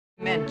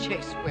men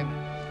chase women.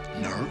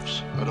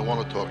 Nerves? I don't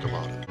want to talk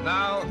about it.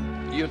 Now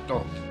you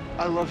talk.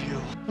 I love you.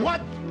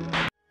 What?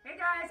 Hey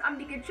guys, I'm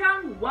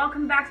Nicolas.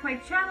 Welcome back to my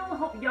channel.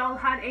 Hope y'all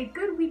had a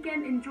good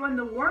weekend enjoying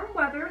the warm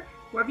weather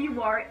wherever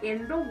you are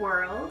in the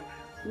world.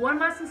 One of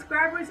my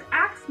subscribers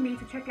asked me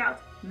to check out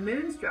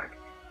Moonstruck.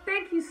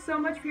 Thank you so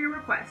much for your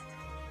request.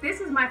 This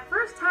is my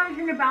first time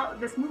hearing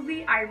about this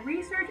movie. I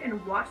researched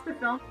and watched the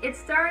film. It's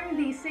starring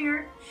the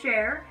singer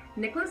Cher,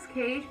 Nicolas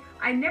Cage.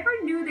 I never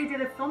knew they did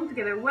a film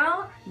together.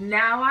 Well,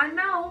 now I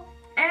know.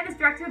 And it's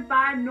directed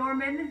by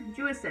Norman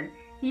Jewison.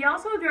 He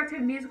also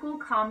directed musical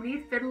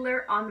comedy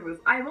Fiddler on the Roof.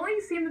 I've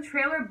only seen the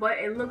trailer, but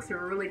it looks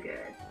really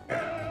good.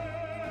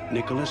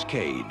 Nicolas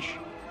Cage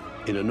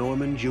in a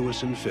Norman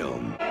Jewison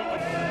film.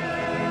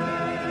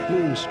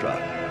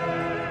 Moonstruck.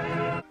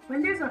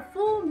 When there's a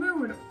full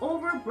moon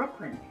over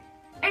Brooklyn,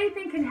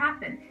 anything can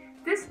happen.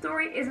 This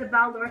story is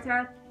about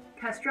Loretta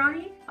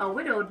Castrani, a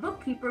widowed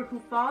bookkeeper who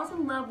falls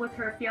in love with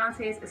her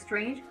fiance's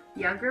estranged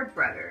younger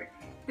brother.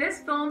 This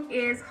film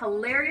is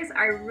hilarious.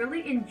 I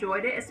really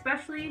enjoyed it,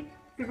 especially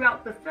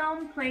throughout the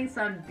film, playing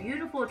some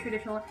beautiful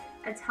traditional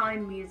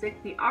Italian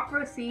music. The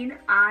opera scene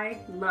I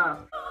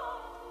love.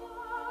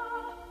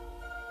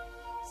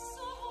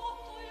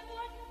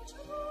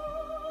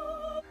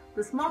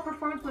 The small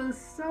performance was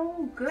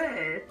so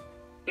good.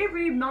 It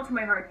really melted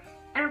my heart.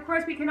 And of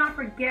course, we cannot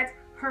forget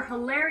her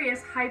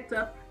hilarious, hyped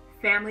up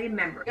family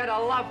member. Got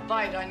a love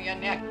bite on your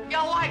neck.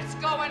 Your life's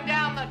going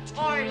down the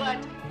toilet.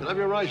 You'll have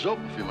your eyes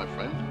open for you, my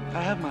friend.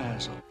 I have my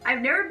eyes open.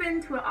 I've never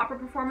been to an opera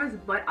performance,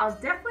 but I'll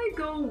definitely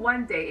go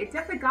one day. It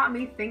definitely got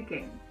me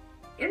thinking.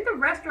 In the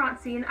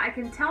restaurant scene, I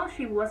can tell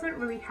she wasn't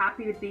really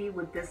happy to be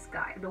with this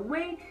guy. The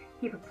way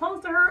he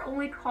proposed to her,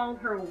 only called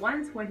her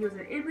once when he was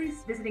in Italy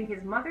visiting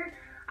his mother.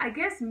 I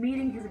guess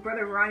meeting his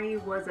brother Ronnie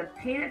was a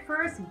pain at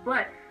first,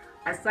 but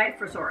a sight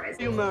for sore eyes.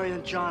 You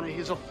marrying Johnny,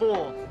 he's a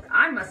fool.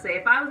 I must say,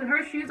 if I was in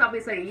her shoes, I'll be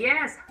saying,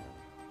 yes,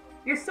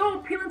 you're so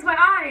appealing to my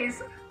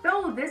eyes.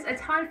 Though this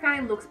Italian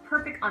family looks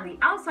perfect on the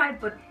outside,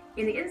 but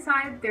in the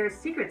inside, there's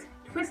secrets,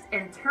 twists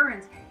and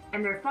turns,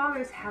 and their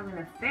father's having an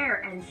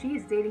affair, and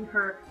she's dating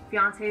her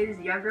fiance's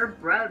younger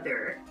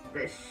brother.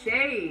 The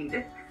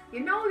shade.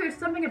 You know, there's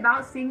something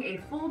about seeing a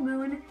full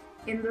moon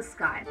in the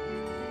sky.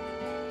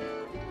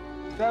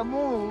 The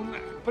moon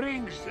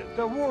brings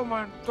the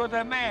woman to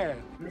the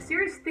man.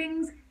 Mysterious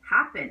things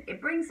happen. It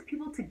brings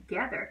people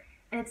together,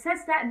 and it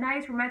sets that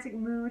nice romantic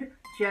mood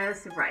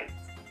just right.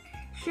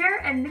 Cher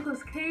and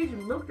Nicolas Cage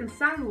looked and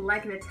sounded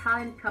like an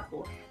Italian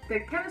couple.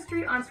 Their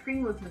chemistry on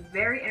screen was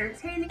very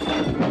entertaining. Where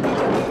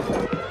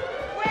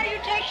are you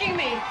taking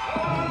me?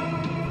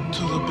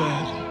 To the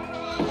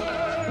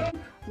bed.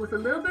 With a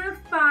little bit of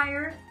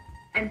fire,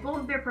 and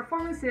both of their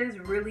performances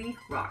really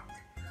rocked.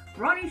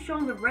 Ronnie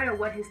showed Loretta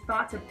what his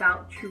thoughts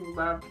about true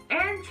love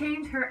and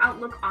changed her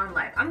outlook on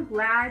life. I'm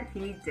glad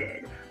he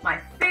did. My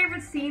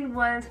favorite scene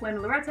was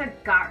when Loretta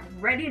got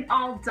ready and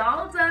all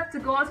dolled up to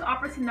go out to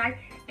opera tonight,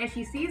 and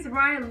she sees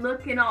Ryan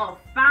looking all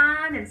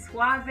fine and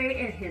suave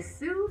in his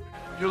suit.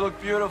 You look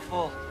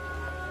beautiful.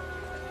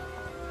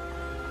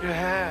 Your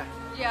hair.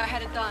 Yeah, I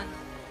had it done.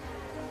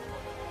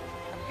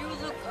 You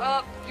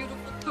look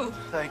beautiful too.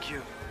 Thank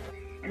you.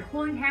 And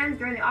holding hands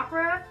during the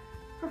opera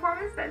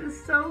performance, that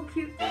is so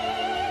cute.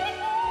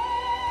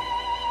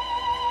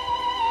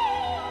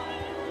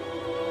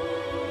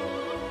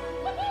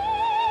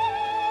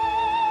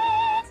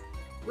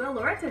 Will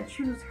Loretta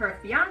choose her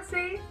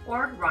fiance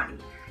or Ronnie?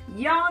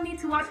 Y'all need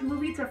to watch the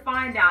movie to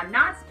find out,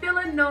 not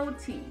spilling no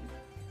tea.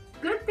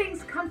 Good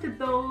things come to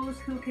those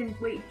who can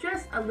wait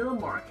just a little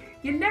more.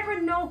 You never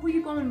know who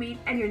you're gonna meet,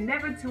 and you're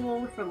never too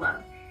old for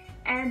love.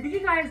 And did you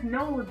guys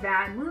know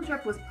that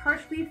Moonstruck was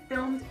partially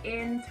filmed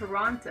in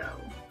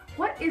Toronto?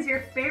 What is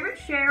your favorite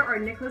Cher or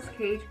Nicolas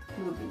Cage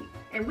movie?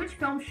 And which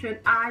film should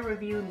I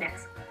review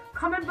next?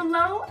 Comment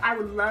below, I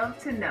would love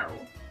to know.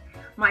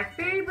 My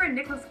favorite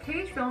Nicolas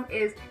Cage film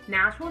is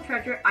National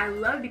Treasure. I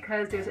love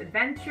because there's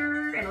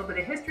adventure and a little bit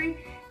of history.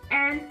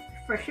 And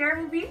for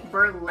Cher movie,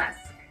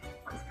 Burlesque.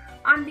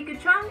 I'm Nika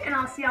Chung, and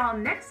I'll see y'all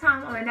next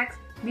time on my next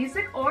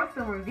music or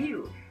film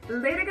review.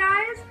 Later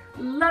guys,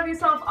 love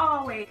yourself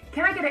always.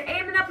 Can I get an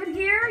amen up in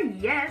here?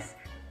 Yes.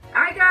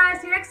 Alright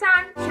guys, see you next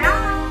time. Ciao.